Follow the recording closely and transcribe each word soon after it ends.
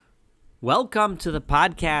Welcome to the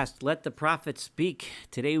podcast, Let the Prophet Speak.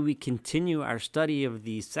 Today we continue our study of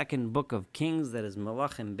the second book of Kings, that is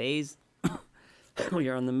Malachim Beis. We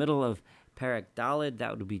are in the middle of Perek Daled,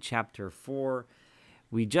 that would be chapter 4.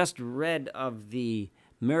 We just read of the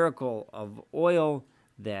miracle of oil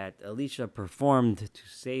that Elisha performed to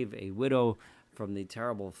save a widow from the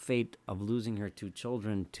terrible fate of losing her two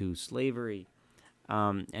children to slavery.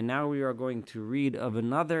 And now we are going to read of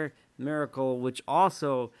another miracle which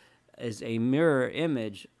also is a mirror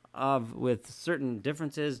image of, with certain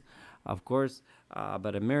differences, of course,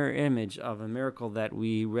 but a mirror image of a miracle that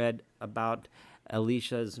we read about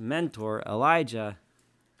Elisha's mentor, Elijah,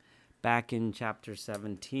 back in chapter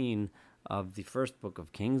 17 of the first book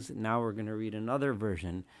of Kings. Now we're going to read another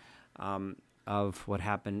version of what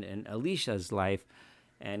happened in Elisha's life.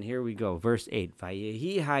 And here we go, verse 8.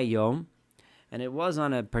 Vayehi hayom, and it was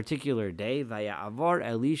on a particular day, Vaya'avor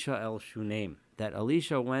Elisha el Shunem, that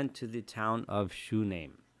Elisha went to the town of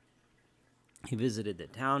Shunem. He visited the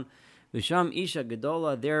town. Visham Isha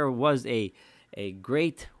Gedola, there was a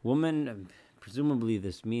great woman. Presumably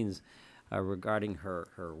this means regarding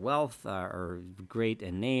her wealth, or great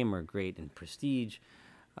in name, or great in prestige.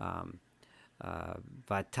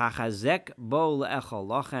 Vatachazek bo le'echol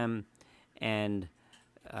lochem, and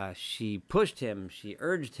she pushed him, she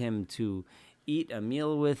urged him to eat a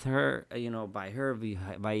meal with her, by her.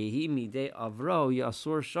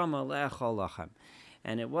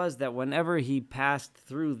 And it was that whenever he passed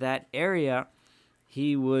through that area,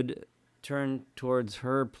 he would turn towards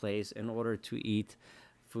her place in order to eat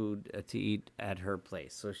food, to eat at her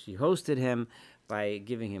place. So she hosted him by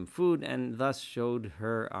giving him food, and thus showed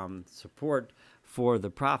her support for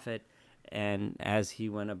the prophet, and as he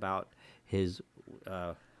went about his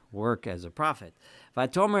work as a prophet.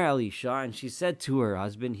 Vatomer Elisha, and she said to her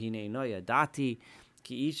husband, Hine no yadati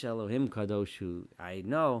ki ish Elohim kadoshu. I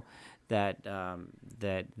know that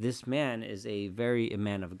this man is a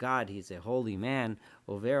man of God. He's a holy man.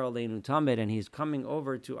 Over aleinu tamed, and he's coming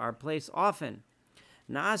over to our place often.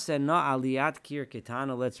 Naase no aliyat kir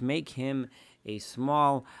ketana. Let's make him a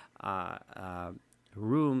small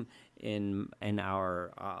room in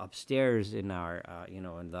our upstairs, in our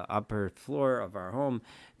in the upper floor of our home.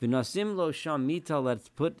 V'nasim lo sham mita, let's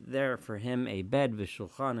put there for him a bed,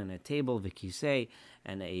 v'shulchan, and a table, v'kisei,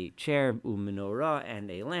 and a chair, u'menorah, and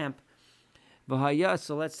a lamp. V'haya,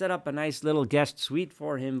 so let's set up a nice little guest suite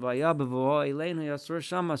for him. V'haya b'voho eleinu yasur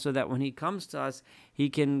shama, so that when he comes to us, he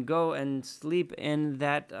can go and sleep in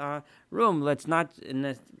that room. Let's not,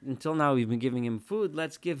 until now we've been giving him food,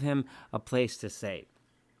 let's give him a place to stay.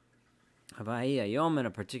 Havahi ayom, and a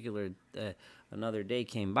particular another day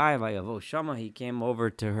came by. Vayavo shama, he came over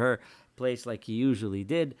to her place like he usually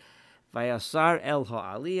did. Vayasar el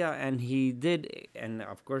ha'aliyah, and he did, and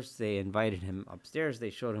of course they invited him upstairs. They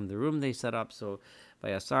showed him the room they set up. So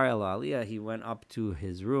Vayasar el ha'aliyah, he went up to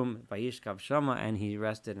his room. Vayishkav shama, and he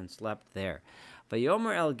rested and slept there.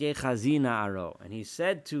 Vayomer el Gehazi na'aro, and he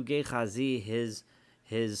said to Gehazi, his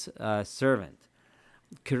servant,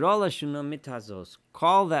 Kirola Shunam mitazos,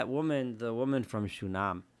 call that woman, the woman from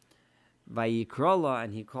Shunam. Vayikrola,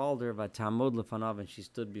 and he called her, Vatamod lefanav, and she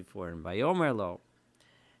stood before him. Vayomer lo,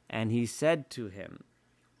 and he said to him,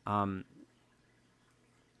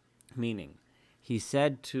 meaning, he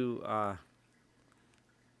said to,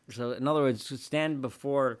 so in other words, to stand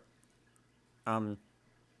before,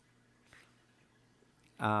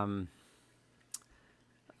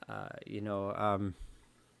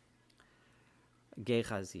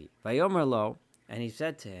 Gehazi. Vayomer lo, and he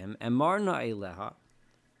said to him, Emarna eleha,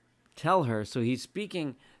 tell her. So he's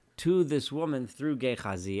speaking to this woman through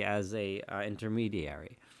Gehazi as a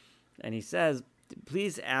intermediary, and he says,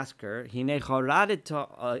 please ask her. Hine choradet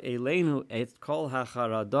eleinu et kol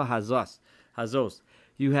hacharado hazos.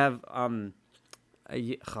 You have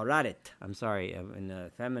choradet. I'm sorry, in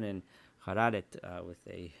the feminine choradet with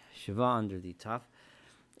a shiva under the taf.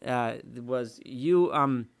 Was you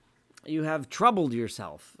you have troubled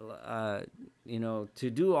yourself, to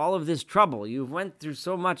do all of this trouble. You've went through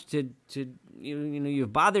so much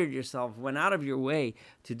you've bothered yourself, went out of your way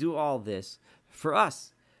to do all this for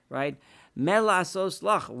us, right? Melasos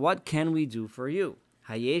lach, what can we do for you?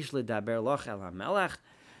 Hayesh ledaber loch el hamelech,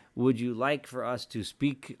 would you like for us to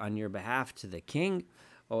speak on your behalf to the king?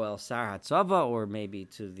 O el sar hatzava, or maybe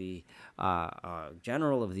to the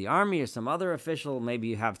general of the army or some other official. Maybe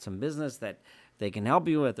you have some business that they can help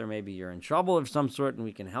you with, or maybe you're in trouble of some sort and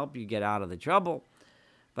we can help you get out of the trouble.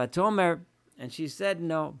 Vatomer, and she said,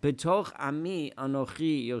 no, betoch ami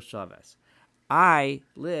anochi yoshaves, I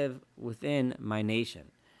live within my nation.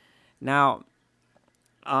 Now,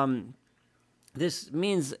 this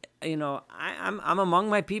means, I'm among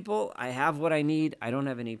my people. I have what I need. I don't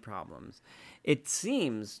have any problems. It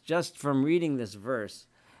seems, just from reading this verse,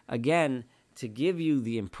 again, to give you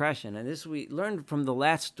the impression, and this we learned from the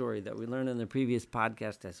last story that we learned in the previous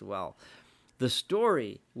podcast as well, the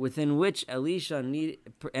story within which Elisha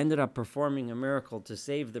ended up performing a miracle to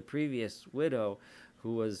save the previous widow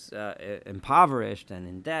who was impoverished and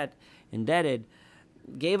indebted,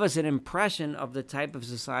 gave us an impression of the type of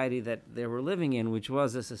society that they were living in, which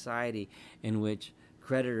was a society in which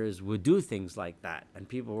creditors would do things like that, and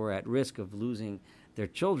people were at risk of losing their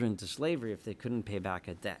children to slavery if they couldn't pay back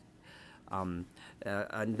a debt.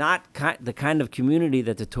 Not the kind of community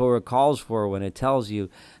that the Torah calls for when it tells you,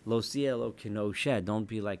 Lo sia lo kinoshe, don't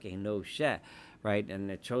be like a noshe, right? And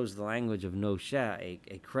it chose the language of noshe,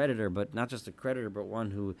 a creditor, but not just a creditor, but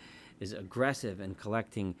one who is aggressive in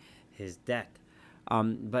collecting his debt.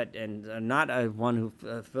 But not one who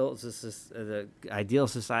fills the ideal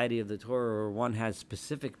society of the Torah, or one has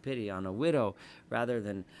specific pity on a widow, rather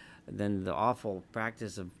than the awful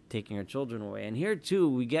practice of taking her children away. And here too,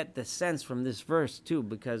 we get the sense from this verse too,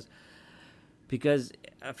 because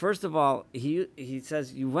first of all, he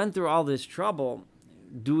says, you went through all this trouble.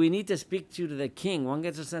 Do we need to speak to the king? One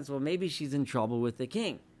gets a sense, well, maybe she's in trouble with the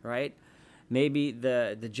king, right? Maybe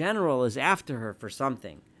the general is after her for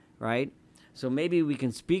something, right? So maybe we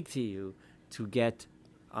can speak to you to get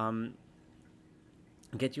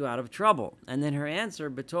you out of trouble. And then her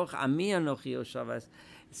answer, Betoch ami anochi yoshavas,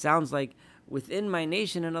 sounds like within my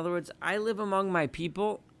nation. In other words, I live among my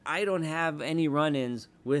people. I don't have any run-ins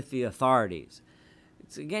with the authorities.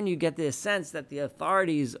 Again, you get the sense that the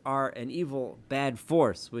authorities are an evil, bad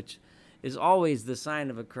force, which is always the sign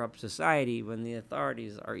of a corrupt society, when the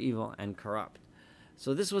authorities are evil and corrupt.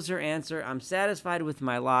 So this was her answer. I'm satisfied with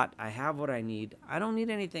my lot. I have what I need. I don't need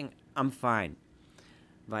anything. I'm fine.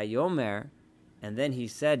 Vayomer, and then he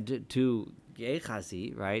said to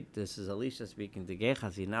Gehazi, right? This is Elisha speaking to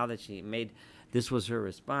Gehazi. Now that this was her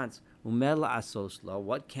response. Umela asosla.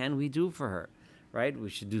 What can we do for her? Right? We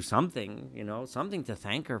should do something, something to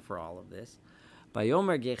thank her for all of this.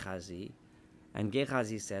 Vayomer Gehazi, and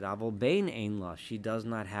Gehazi said, Avol bein ein la. She does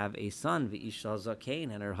not have a son. V'isha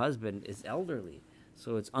zakein, and her husband is elderly.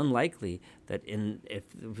 So it's unlikely that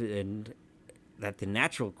that the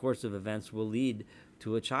natural course of events will lead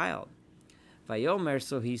to a child. Vayomer,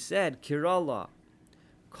 so he said, Kirala,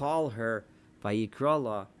 call her,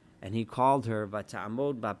 Vayikrala, and he called her,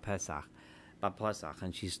 Vata'amod ba'pasach,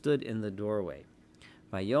 and she stood in the doorway.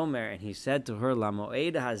 Vayomer, and he said to her,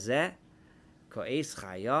 Lamoed hazeh, ko'es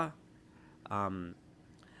chaya,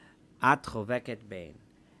 at choveket bein.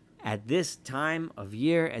 At this time of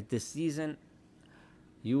year, at this season,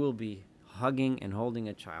 you will be hugging and holding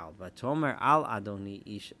a child. Vatomer al Adoni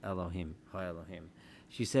ish Elohim, ha-Elohim.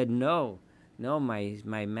 She said, no,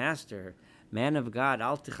 my master, man of God,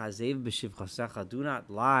 al tichazev b'shivchasecha, do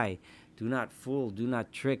not lie, do not fool, do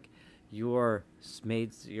not trick your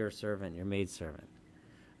servant, your maidservant.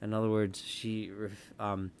 In other words, she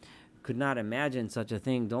could not imagine such a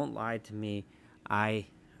thing. Don't lie to me.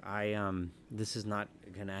 This is not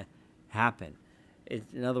gonna happen.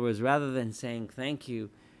 In other words, rather than saying thank you,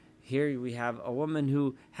 here we have a woman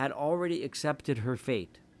who had already accepted her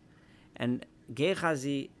fate. And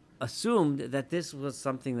Gehazi assumed that this was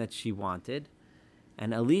something that she wanted,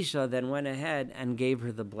 and Elisha then went ahead and gave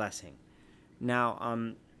her the blessing.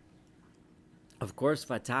 Now, of course,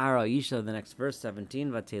 Vatahar Aisha, the next verse,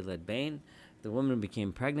 17, Vateled Bain, the woman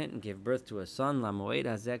became pregnant and gave birth to a son, Lamoed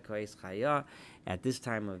Hazeh Koes Chaya, at this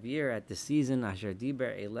time of year, at the season, Asher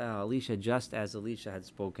Diber Eleha Elisha, just as Elisha had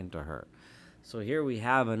spoken to her. So here we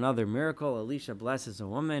have another miracle. Elisha blesses a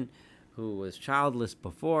woman who was childless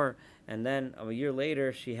before, and then a year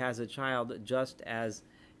later, she has a child just as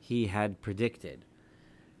he had predicted.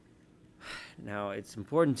 Now, it's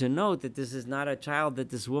important to note that this is not a child that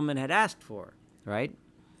this woman had asked for, right?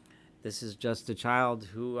 This is just a child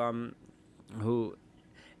who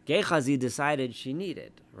Gehazi decided she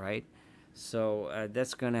needed, right? So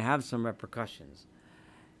that's going to have some repercussions.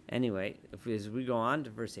 Anyway, as we go on to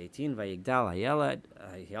verse 18, Vayigdal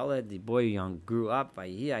Hayeled, the boy young grew up,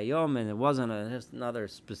 Vayihi Hayom, and it wasn't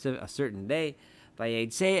a certain day,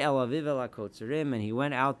 Vayetzei El Aviv El HaKotzerim, and he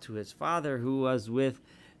went out to his father who was with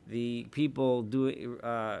the people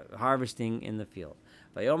harvesting in the field.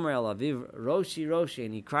 Vayomer El Aviv Roshi Roshi,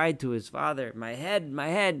 and he cried to his father, my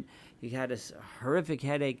head. He had a horrific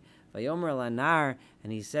headache. Vayomer Lanar,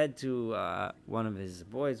 and he said to one of his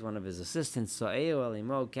boys, one of his assistants, So'eu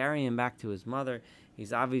Elimo, carry him back to his mother.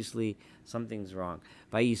 He's obviously, something's wrong.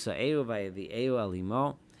 Vayisa'eu Vayavi'eu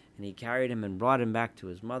Elimo, and he carried him and brought him back to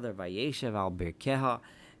his mother. Vayeshev al Birkeha,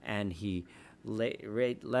 and he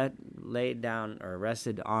lay down or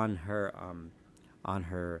rested on on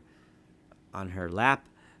her on her lap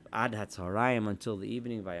ad hatzorayim until the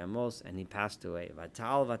evening vayamos, and he passed away.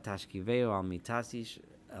 Vatal vatashkiveo al mitasish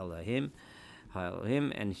Elohim,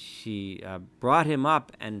 and she brought him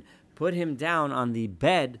up and put him down on the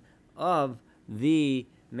bed of the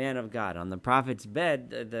man of God, on the prophet's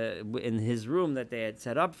bed, in his room that they had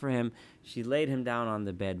set up for him. She laid him down on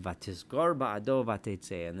the bed. Vatisgor ba'ado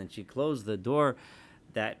vatetzeh, and then she closed the door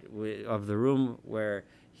of the room where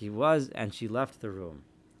he was, and she left the room.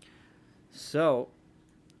 So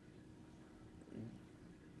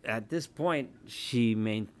at this point, she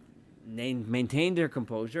maintained her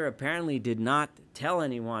composure, apparently did not tell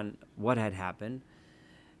anyone what had happened,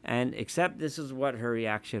 and except this is what her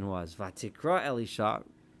reaction was. Vatikra Elisha,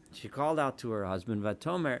 she called out to her husband,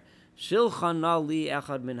 Vatomer, Shilchana li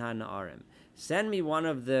echad min ha'na'arim, send me one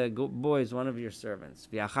of the boys, one of your servants,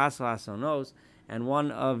 v'achas ha'asonos, and one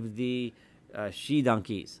of the she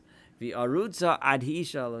donkeys, v'arutza ad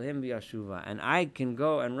hisha Elohim v'yashuva, and I can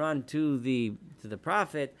go and run to the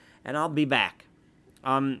prophet, and I'll be back.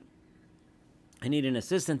 I need an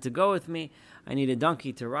assistant to go with me. I need a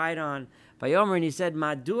donkey to ride on. Vayomer, and he said,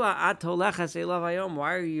 Madua at holechas elav hayom,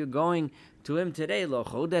 why are you going to him today? Lo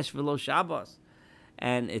chodesh v'lo Shabbos.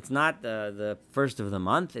 And it's not the first of the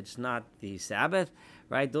month. It's not the Sabbath,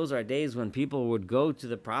 right? Those are days when people would go to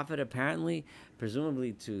the prophet, apparently,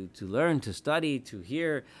 presumably to learn, to study, to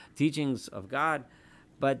hear teachings of God.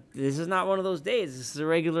 But this is not one of those days. This is a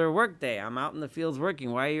regular work day. I'm out in the fields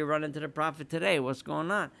working. Why are you running to the prophet today? What's going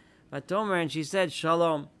on? Vatomer, and she said,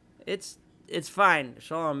 Shalom. It's fine.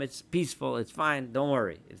 Shalom. It's peaceful. It's fine. Don't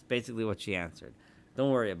worry. It's basically what she answered. Don't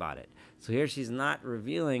worry about it. So here she's not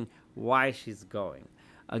revealing why she's going.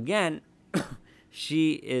 Again,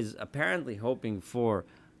 she is apparently hoping for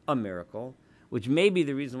a miracle, which may be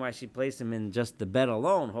the reason why she placed him in just the bed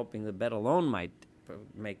alone, hoping the bed alone might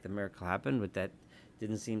make the miracle happen, but that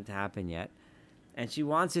didn't seem to happen yet. And she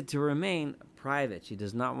wants it to remain private. She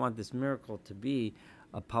does not want this miracle to be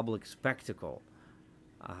a public spectacle.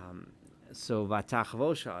 So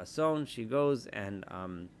Vatachvosha Ason, she goes and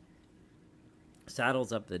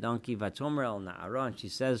saddles up the donkey. Vatomer el Na'ara, and she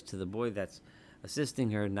says to the boy that's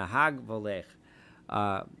assisting her, Nahag volech,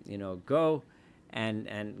 go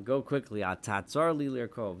and go quickly. Atatzar li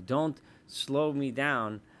lirkov, don't slow me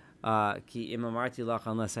down. Ki imamarti lach,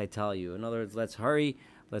 unless I tell you. In other words, let's hurry,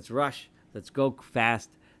 let's rush, let's go fast.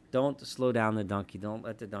 Don't slow down the donkey. Don't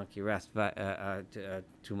let the donkey rest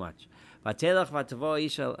too much. Vatelach vatavo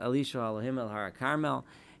isha Elisha Elohim el Har Carmel,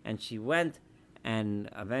 and she went and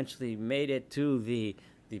eventually made it to the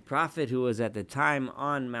prophet who was at the time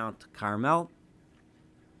on Mount Carmel.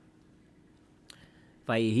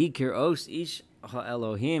 Vayihikir os ish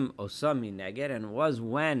Elohim osami neged, and was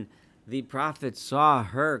when the prophet saw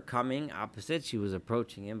her coming opposite. She was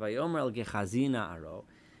approaching him. Vayomer el Gehazi na'aro,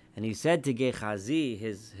 and he said to Gehazi,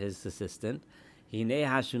 his assistant, Hinei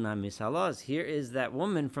hashunam misalos, here is that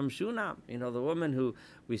woman from Shunam, the woman who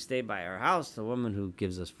we stay by our house, the woman who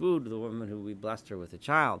gives us food, the woman who we blessed her with a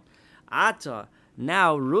child. Ata,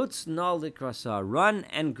 now rutz no likrasa, run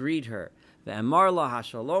and greet her. Ve'emar la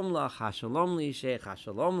hashalom lach, hashalom li sheikh,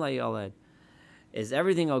 hashalom la yoled. Is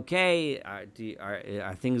everything okay?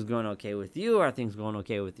 Are things going okay with you? Are things going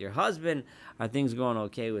okay with your husband? Are things going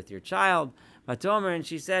okay with your child? Vatomer, and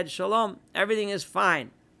she said, Shalom, everything is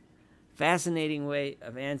fine. Fascinating way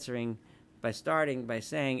of answering by starting by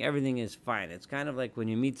saying everything is fine. It's kind of like when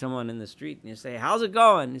you meet someone in the street and you say, how's it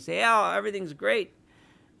going? You say, oh, everything's great.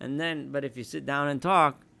 But if you sit down and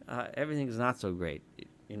talk, everything's not so great,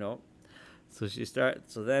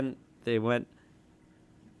 So then they went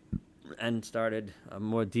and started a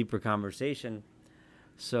more deeper conversation,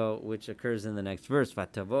 which occurs in the next verse.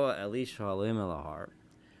 Vatavo Elisha Elohim elahar.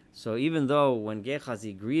 So even though when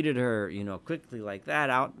Gehazi greeted her, quickly like that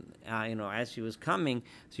out, as she was coming,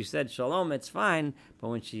 she said, Shalom, it's fine. But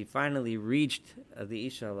when she finally reached the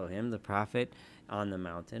Isha Elohim, the prophet, on the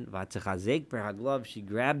mountain, Vatachazek perhaglov, she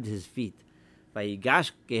grabbed his feet.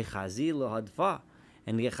 Vayigash Gehazi lohadfa.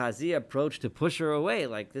 And Gehazi approached to push her away,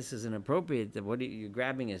 like this is inappropriate. What are you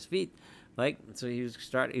grabbing his feet? So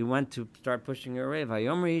he went to start pushing her away.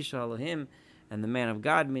 Vayomer Isha Elohim, and the man of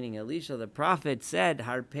God, meaning Elisha, the prophet, said,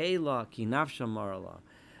 Harpei la ki nafsha marala.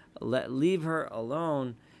 Leave her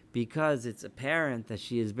alone, because it's apparent that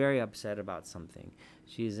she is very upset about something.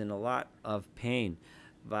 She is in a lot of pain,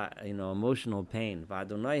 emotional pain.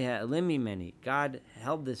 V'Adonai ha'elimi meni. God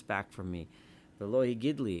held this back from me. V'lo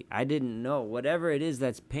higidli. I didn't know. Whatever it is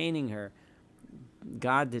that's paining her,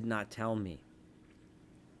 God did not tell me.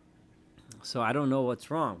 So I don't know what's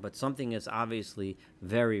wrong, but something is obviously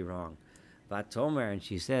very wrong. Vatomer, and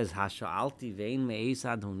she says, Hasha'alti vein me'es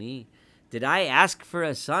adoni. Did I ask for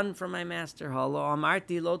a son from my master? Halo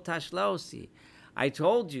amarti lo tashlosi. I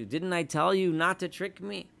told you, didn't I tell you not to trick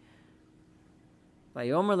me?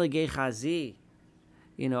 Vayomer legechazi.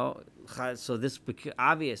 So this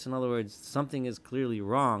obvious. In other words, something is clearly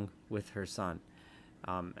wrong with her son.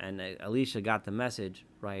 And Elisha got the message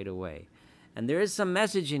right away. And there is some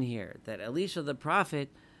message in here that Elisha the prophet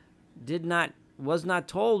was not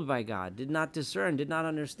told by God, did not discern, did not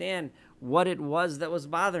understand what it was that was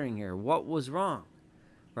bothering her, what was wrong,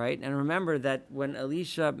 right? And remember that when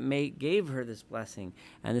Elisha gave her this blessing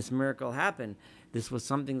and this miracle happened, this was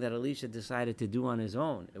something that Elisha decided to do on his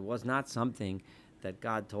own. It was not something that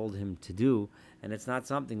God told him to do, and it's not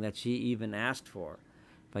something that she even asked for.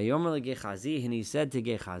 Vayomer leGehazi, and he said to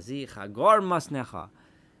Gehazi, Chagor masnecha,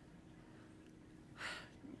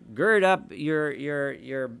 gird up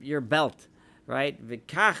your belt, right?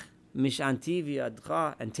 V'kach mishanti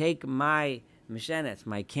v'yadcha, and take my mishenet,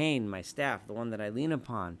 my cane, my staff, the one that I lean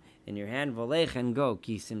upon, in your hand, v'olech, and go.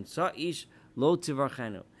 Ki simtza ish lo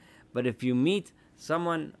tivarchenu. But if you meet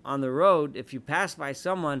someone on the road, if you pass by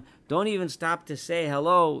someone, don't even stop to say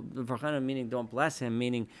hello, meaning don't bless him,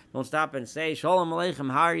 meaning don't stop and say, Shalom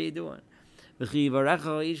Aleichem, how are you doing?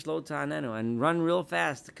 And run real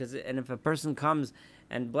fast, and if a person comes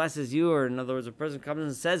and blesses you, or in other words, a person comes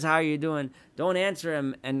and says, how are you doing? Don't answer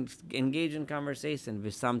him and engage in conversation.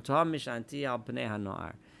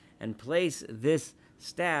 And place this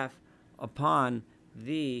staff upon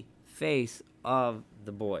the face of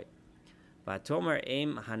the boy. Vatomer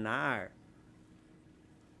Eim Hanar.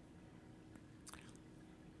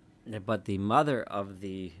 But the mother of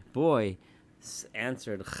the boy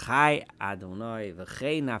answered, Chai Adonai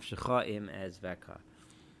v'chei nafshecha im ezveka.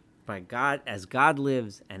 By God, as God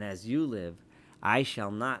lives and as you live, I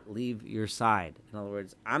shall not leave your side. In other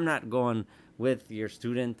words, I'm not going with your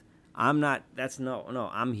student. I'm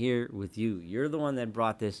here with you. You're the one that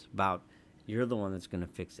brought this about. You're the one that's going to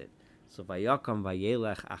fix it. So vayakam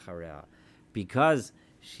vayelech achareha. Because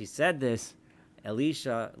she said this,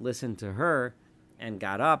 Elisha listened to her and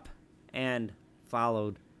got up and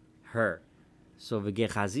followed her. So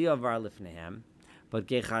v'gechazi avar lifnehem, but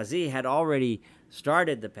Gehazi had already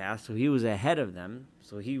started the path, so he was ahead of them.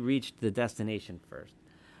 So he reached the destination first.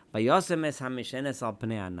 Vayosem es hamishenes al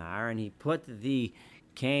pnei anar, and he put the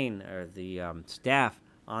cane or the staff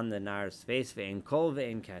on the nar's face. Ve'en kol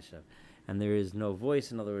ve'en keshav, and there is no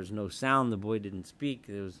voice. In other words, no sound. The boy didn't speak.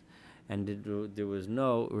 There was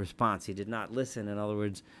no response. He did not listen. In other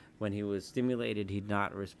words, when he was stimulated, he did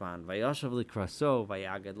not respond. Vayoshav likraso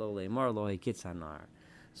vayagad lo leimor lo hekitz hanar.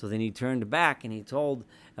 So then he turned back and he told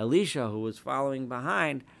Elisha, who was following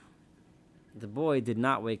behind, the boy did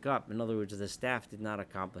not wake up. In other words, the staff did not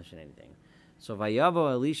accomplish anything. So Vayavo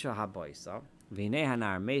Elisha haboisa v'nei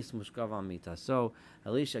hanar meis mushkav al mita. So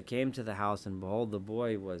Elisha came to the house, and behold, the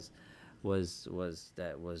boy was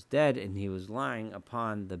dead, and he was lying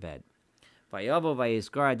upon the bed. Vayavo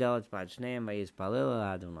vayiskar adelet bad shneim vayispalel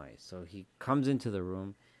Adonai. So he comes into the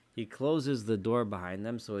room, he closes the door behind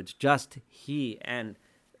them, so it's just he and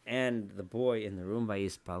the boy in the room,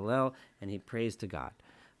 vayispalel, and he prays to God.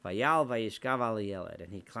 Vayal vayishkav al yeled,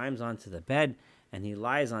 and he climbs onto the bed, and he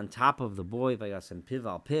lies on top of the boy, vayasem piv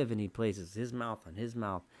al piv, and he places his mouth on his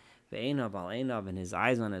mouth, ve'enav al enav, and his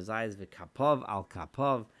eyes on his eyes, ve'kapav al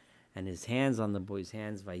kapav, and his hands on the boy's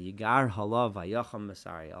hands, vayigar halav vayacham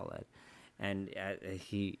masari aled. And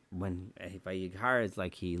vayigar is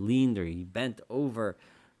like he leaned or he bent over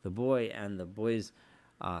the boy, and the boy's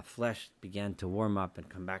flesh began to warm up and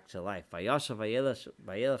come back to life. Vayashav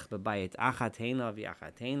vayelech bebayit achatena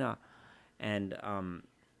v'achatena, and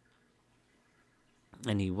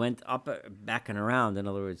he went up, back and around. In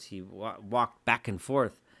other words, he walked back and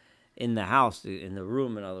forth in the house, in the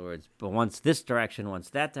room. In other words, but once this direction, once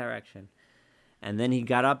that direction, and then he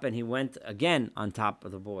got up and he went again on top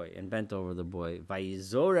of the boy and bent over the boy.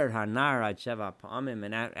 Vayizorer hanar ad sheva pa'amim,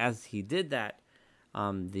 and as he did that,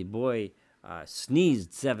 the boy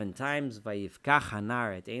sneezed 7 times. Vayifkach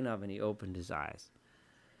hanar et einav, and he opened his eyes.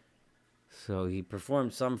 So he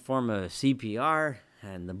performed some form of CPR,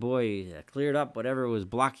 and the boy cleared up whatever was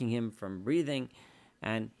blocking him from breathing,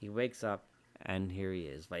 and he wakes up, and here he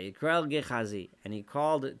is. Vayikral Gehazi, and he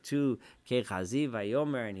called to Gehazi,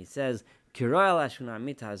 Vayomer, and he says, Kiroel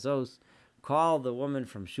Ashunamit Hazos, call the woman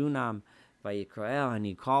from Shunam. Vayikroel, and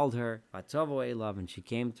he called her, Vatovo Elav, and she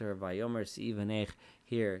came to her, Vayomer Sivanech,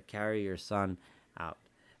 here, carry your son out.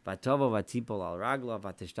 Vatovo Vatipol al Raglo,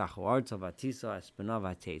 Vatishtachu Arto, Vatiso Espino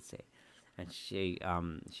Vatetse. And she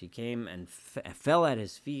came and fell at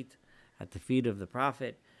his feet, at the feet of the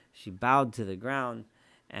prophet. She bowed to the ground,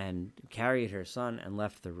 and carried her son and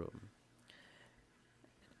left the room.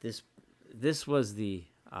 This was the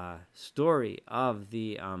story of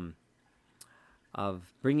the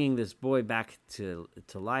of bringing this boy back to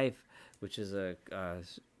life, which is a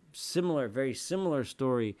very similar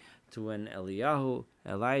story to when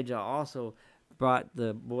Elijah also brought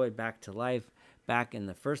the boy back to life, back in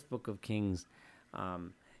the first book of Kings.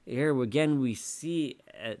 Here again, we see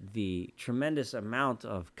the tremendous amount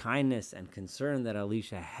of kindness and concern that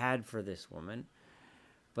Elisha had for this woman.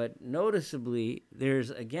 But noticeably, there's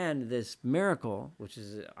again this miracle, which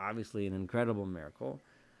is obviously an incredible miracle,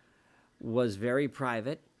 was very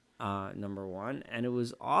private, number one, and it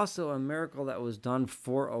was also a miracle that was done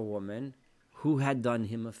for a woman who had done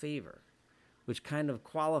him a favor, which kind of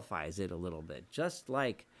qualifies it a little bit. Just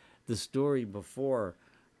like the story before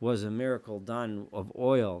was a miracle done of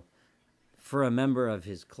oil for a member of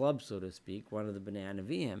his club, so to speak, one of the Bnei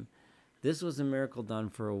Nevi'im, this was a miracle done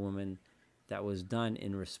for a woman that was done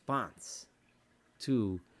in response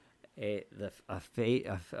to a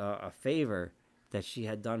favor that she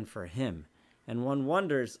had done for him. And one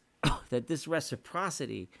wonders that this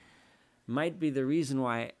reciprocity might be the reason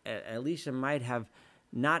why Elisha might have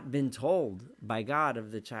not been told by God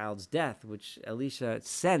of the child's death, which Elisha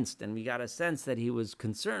sensed, and we got a sense that he was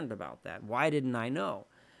concerned about that. Why didn't I know?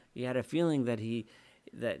 He had a feeling that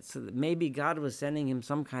maybe God was sending him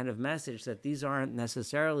some kind of message that these aren't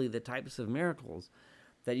necessarily the types of miracles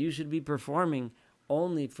that you should be performing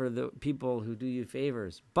only for the people who do you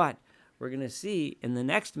favors. But we're going to see in the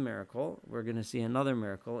next miracle, we're going to see another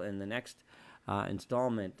miracle in the next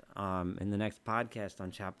installment, in the next podcast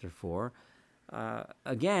on chapter 4.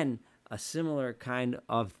 Again, a similar kind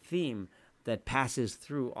of theme that passes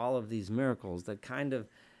through all of these miracles, that kind of,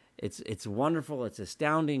 it's wonderful, it's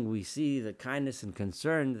astounding. We see the kindness and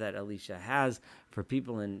concern that Elisha has for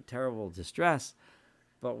people in terrible distress,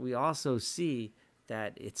 but we also see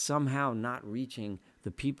that it's somehow not reaching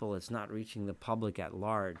the people, it's not reaching the public at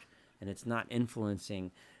large, and it's not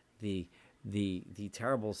influencing the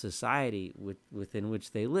terrible society within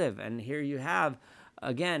which they live. And here you have,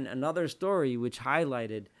 again, another story which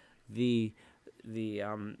highlighted the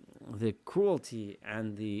cruelty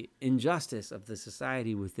and the injustice of the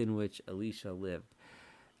society within which Elisha lived.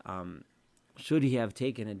 Should he have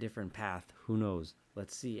taken a different path? Who knows?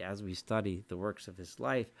 Let's see as we study the works of his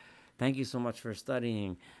life. Thank you so much for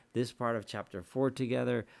studying this part of chapter 4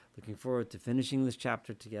 together. Looking forward to finishing this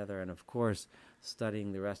chapter together and, of course,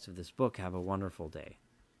 studying the rest of this book. Have a wonderful day.